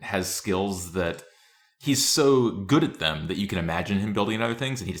Gorman has skills that he's so good at them that you can imagine him building other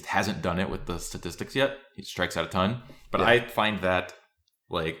things, and he just hasn't done it with the statistics yet. He strikes out a ton. But yeah. I find that,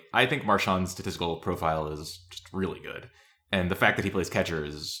 I think Marchand's statistical profile is just really good. And the fact that he plays catcher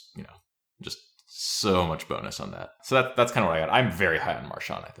is, just so much bonus on that. So that's kind of what I got. I'm very high on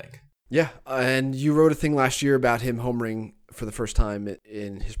Marchand, I think. Yeah, and you wrote a thing last year about him homering for the first time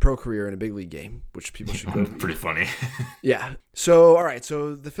in his pro career in a big league game, which people should go. Pretty funny. Yeah. So, all right.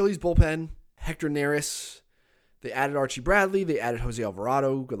 So the Phillies bullpen, Hector Neris. They added Archie Bradley. They added Jose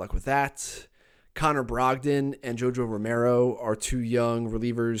Alvarado. Good luck with that. Connor Brogdon and JoJo Romero are two young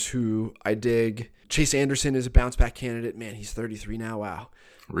relievers who I dig. Chase Anderson is a bounce-back candidate. Man, he's 33 now. Wow.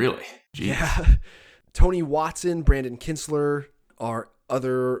 Really? Jeez. Yeah. Tony Watson, Brandon Kinsler are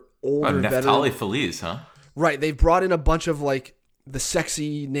other older veterans. Neftali Feliz, huh? Right. They've brought in a bunch of the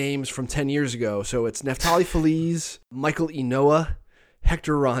sexy names from 10 years ago. So it's Neftali Feliz, Michael Inoa,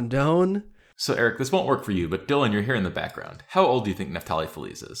 Hector Rondon. So Eric, this won't work for you, but Dylan, you're here in the background. How old do you think Neftali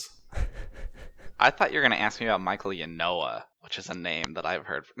Feliz is? I thought you were going to ask me about Michael Yanoa, which is a name that I've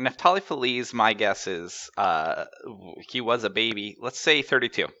heard. Neftali Feliz, my guess is he was a baby. Let's say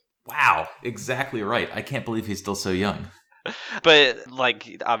 32. Wow, exactly right. I can't believe he's still so young. But,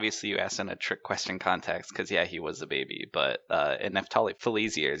 obviously you asked in a trick question context, because, yeah, he was a baby. But in Neftali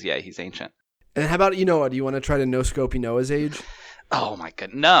Feliz years, yeah, he's ancient. And how about Inoa? Do you want to try to no-scope Inoa's age? Oh, my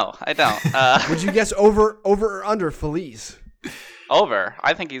goodness. No, I don't. Would you guess over or under Feliz? Over.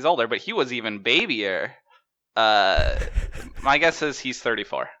 I think he's older, but he was even babier. My guess is he's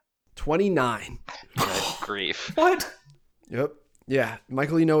 34. 29. Good grief. What? Yep. Yeah,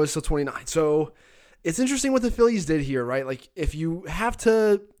 Michael Inoa is still 29. So it's interesting what the Phillies did here, right? If you have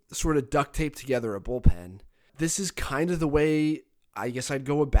to sort of duct tape together a bullpen, this is kind of the way I guess I'd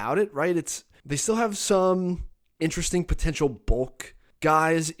go about it, right? They still have some interesting potential bulk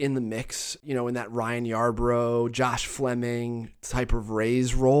guys in the mix, in that Ryan Yarbrough, Josh Fleming type of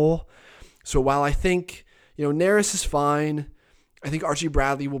Rays role. So while I think, Neris is fine, I think Archie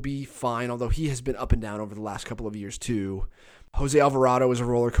Bradley will be fine, although he has been up and down over the last couple of years too. Jose Alvarado is a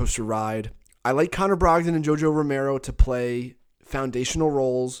roller coaster ride. I like Connor Brogdon and JoJo Romero to play foundational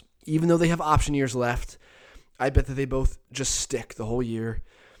roles, even though they have option years left. I bet that they both just stick the whole year.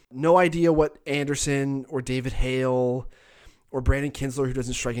 No idea what Anderson or David Hale or Brandon Kinsler, who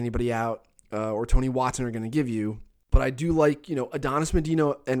doesn't strike anybody out, or Tony Watson are going to give you. But I do like, Adonis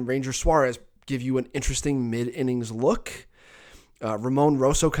Medina and Ranger Suarez give you an interesting mid-innings look. Ramon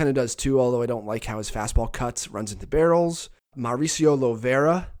Rosso kind of does too, although I don't like how his fastball cuts, runs into barrels. Mauricio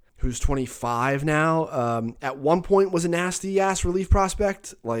Lovera, who's 25 now, at one point was a nasty-ass relief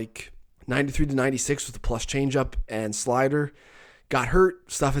prospect, 93 to 96 with a plus changeup and slider. Got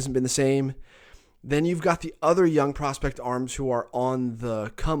hurt, stuff hasn't been the same. Then you've got the other young prospect arms who are on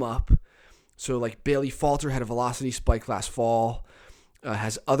the come up. So Bailey Falter had a velocity spike last fall,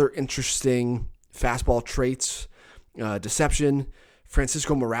 has other interesting fastball traits, deception.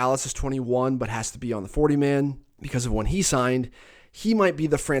 Francisco Morales is 21, but has to be on the 40-man because of when he signed. He might be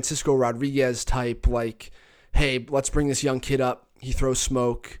the Francisco Rodriguez type, hey, let's bring this young kid up. He throws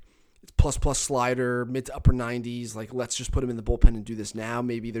smoke. Plus slider, mid to upper 90s. Let's just put him in the bullpen and do this now.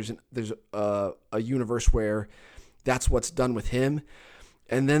 Maybe there's a universe where that's what's done with him.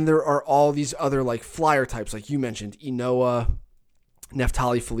 And then there are all these other flyer types, like you mentioned, Inoa,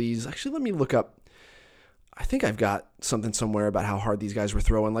 Neftali Feliz. Actually, let me look up. I think I've got something somewhere about how hard these guys were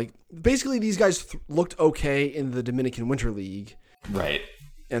throwing. Basically, these guys looked okay in the Dominican Winter League. Right.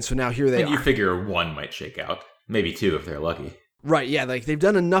 And so now here they are. You figure one might shake out. Maybe two if they're lucky. Right, yeah, they've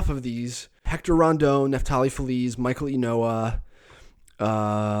done enough of these. Hector Rondon, Neftali Feliz, Michael Inoa.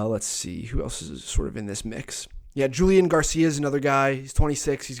 Let's see, who else is sort of in this mix? Yeah, Julian Garcia is another guy. He's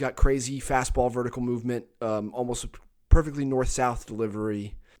 26. He's got crazy fastball vertical movement, almost a perfectly north-south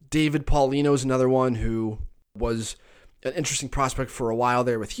delivery. David Paulino is another one who was an interesting prospect for a while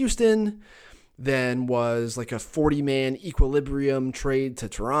there with Houston. then was like a 40-man equilibrium trade to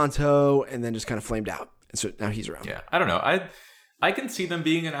Toronto, and then just kind of flamed out. And so now he's around. Yeah, I don't know. I can see them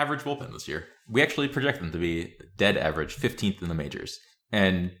being an average bullpen this year. We actually project them to be dead average, 15th in the majors.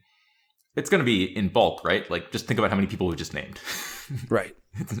 And it's going to be in bulk, right? Like, just think about how many people we just named. Right.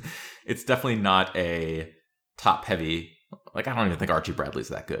 It's definitely not a top-heavy... Like, I don't even think Archie Bradley's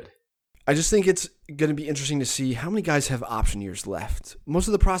that good. I just think it's going to be interesting to see how many guys have option years left. Most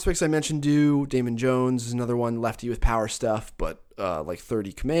of the prospects I mentioned do. Damon Jones is another one, lefty with power stuff, but like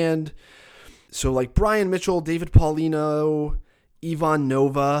 30 command. So like Brian Mitchell, David Paulino, Ivan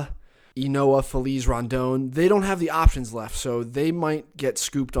Nova, Enoa, Feliz Rondon, they don't have the options left, so they might get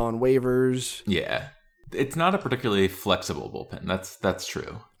scooped on waivers. Yeah. It's not a particularly flexible bullpen. That's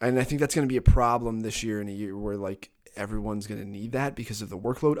true. And I think that's going to be a problem this year, in a year where like everyone's going to need that because of the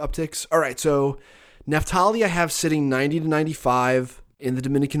workload upticks. All right, so Neftali I have sitting 90 to 95 in the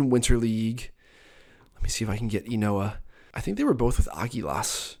Dominican Winter League. Let me see if I can get Enoa. I think they were both with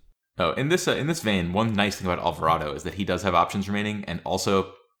Aguilas. Oh, in this vein, one nice thing about Alvarado is that he does have options remaining, and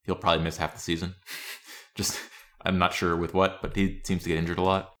also he'll probably miss half the season. Just, I'm not sure with what, but he seems to get injured a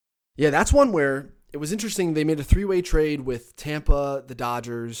lot. Yeah, that's one where it was interesting. They made a 3-way trade with Tampa, the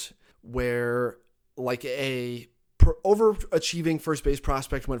Dodgers, where like a overachieving first base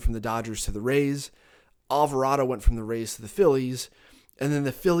prospect went from the Dodgers to the Rays. Alvarado went from the Rays to the Phillies. And then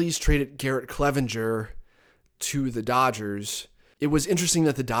the Phillies traded Garrett Clevenger to the Dodgers. It was interesting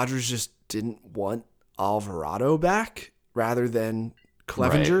that the Dodgers just didn't want Alvarado back rather than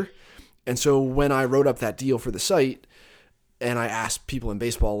Clevenger. Right. And so when I wrote up that deal for the site and I asked people in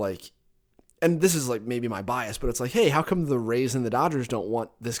baseball, like, and this is like maybe my bias, but it's like, hey, how come the Rays and the Dodgers don't want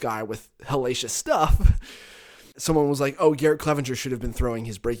this guy with hellacious stuff? Someone was like, oh, Garrett Clevenger should have been throwing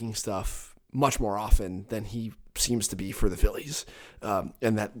his breaking stuff much more often than he seems to be for the Phillies.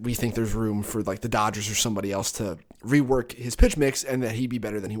 And that we think there's room for like the Dodgers or somebody else to rework his pitch mix and that he'd be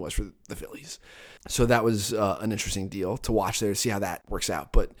better than he was for the Phillies. So that was an interesting deal to watch there to see how that works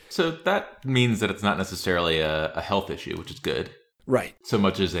out. But so that means that it's not necessarily a health issue, which is good. Right. So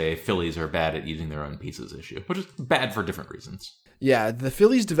much as a Phillies are bad at using their own pieces issue, which is bad for different reasons. Yeah, the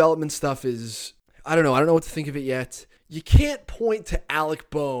Phillies development stuff is, I don't know what to think of it yet. You can't point to Alec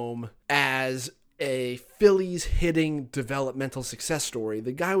Boehm as a Phillies hitting developmental success story.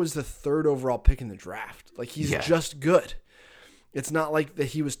 The guy was the 3rd overall pick in the draft. Like, he's just good. It's not like that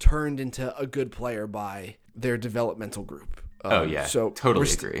he was turned into a good player by their developmental group. So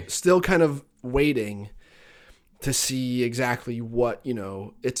totally agree. Still kind of waiting to see exactly what,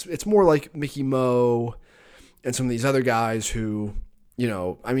 it's more like Mickey Moe and some of these other guys who,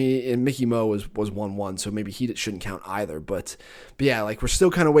 and Mickey Moe was 1-1, so maybe he shouldn't count either. But yeah, like we're still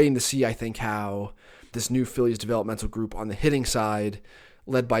kind of waiting to see, I think, how this new Phillies developmental group on the hitting side,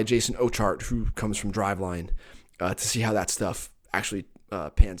 led by Jason Ochart, who comes from Driveline, to see how that stuff actually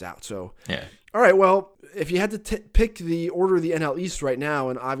pans out. So, yeah. All right, well, if you had to pick the order of the NL East right now,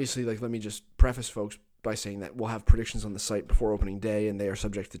 and obviously, like, let me just preface folks by saying that we'll have predictions on the site before opening day, and they are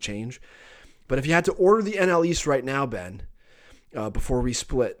subject to change. But if you had to order the NL East right now, Ben, before we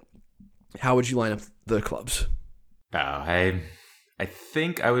split, how would you line up the clubs? I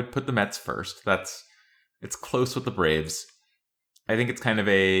think I would put the Mets first. It's close with the Braves. I think it's kind of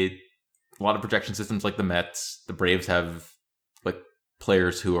a lot of projection systems like the Mets. The Braves have like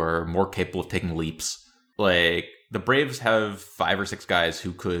players who are more capable of taking leaps. Like the Braves have 5 or 6 guys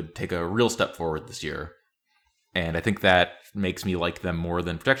who could take a real step forward this year. And I think that makes me like them more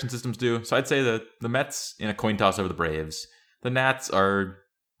than projection systems do. So I'd say that the Mets in a coin toss over the Braves. The Nats are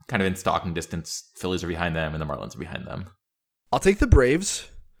kind of in stalking distance. Phillies are behind them, and the Marlins are behind them. I'll take the Braves,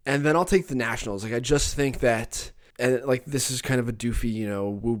 and then I'll take the Nationals. Like, I just think that, and like this is kind of a doofy,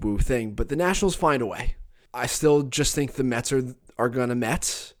 woo-woo thing, but the Nationals find a way. I still just think the Mets are gonna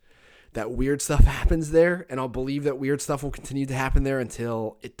Mets. That weird stuff happens there, and I'll believe that weird stuff will continue to happen there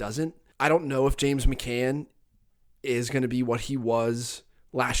until it doesn't. I don't know if James McCann is going to be what he was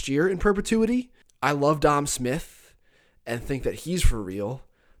last year in perpetuity. I love Dom Smith and think that he's for real,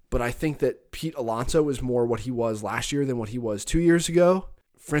 but I think that Pete Alonso is more what he was last year than what he was 2 years ago.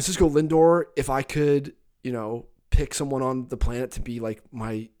 Francisco Lindor, if I could, pick someone on the planet to be like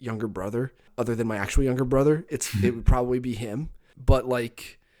my younger brother, other than my actual younger brother, it would probably be him. But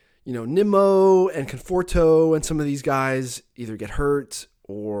like, Nimmo and Conforto and some of these guys either get hurt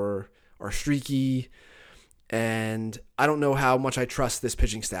or are streaky. And I don't know how much I trust this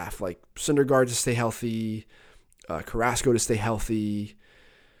pitching staff. Like Syndergaard to stay healthy, Carrasco to stay healthy.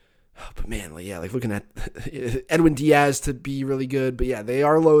 But man, like looking at Edwin Diaz to be really good. But yeah, they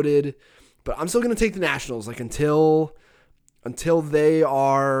are loaded. But I'm still going to take the Nationals. Like until until they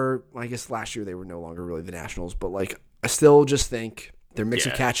are, I guess last year they were no longer really the Nationals, but like I still just think their mix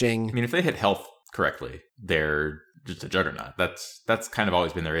of catching. I mean, if they hit health correctly, they're just a juggernaut. That's kind of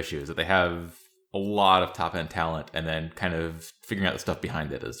always been their issue, is that they have a lot of top end talent, and then kind of figuring out the stuff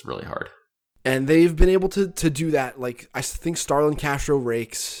behind it is really hard. And they've been able to do that. Like, I think Starlin Castro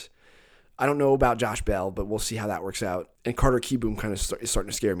rakes. I don't know about Josh Bell, but we'll see how that works out. And Carter Kieboom kind of is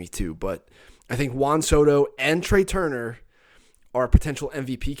starting to scare me too. But I think Juan Soto and Trey Turner are potential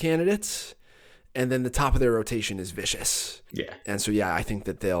MVP candidates. And then the top of their rotation is vicious. Yeah. And so, yeah, I think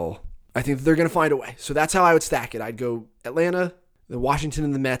that they're going to find a way. So that's how I would stack it. I'd go Atlanta, the Washington,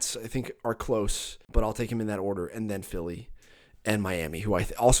 and the Mets, I think are close, but I'll take them in that order. And then Philly and Miami, who I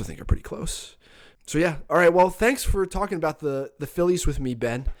also think are pretty close. So, yeah. All right. Well, thanks for talking about the Phillies with me,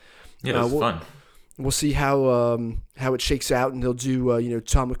 Ben. Yeah, it was fun. We'll see how it shakes out, and they'll do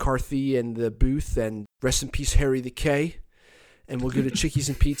Tom McCarthy and the booth, and rest in peace Harry the K. And we'll go to Chickies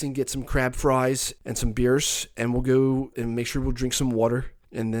and Pete's and get some crab fries and some beers, and we'll go and make sure we'll drink some water,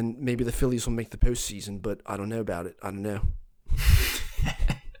 and then maybe the Phillies will make the postseason, but I don't know about it. I don't know.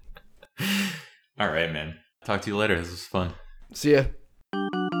 All right, man. Talk to you later. This was fun. See ya.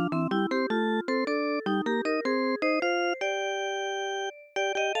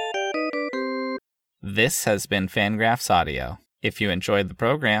 This has been Fangraphs Audio. If you enjoyed the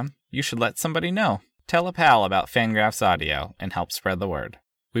program, you should let somebody know. Tell a pal about Fangraphs Audio and help spread the word.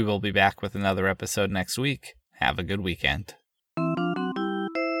 We will be back with another episode next week. Have a good weekend.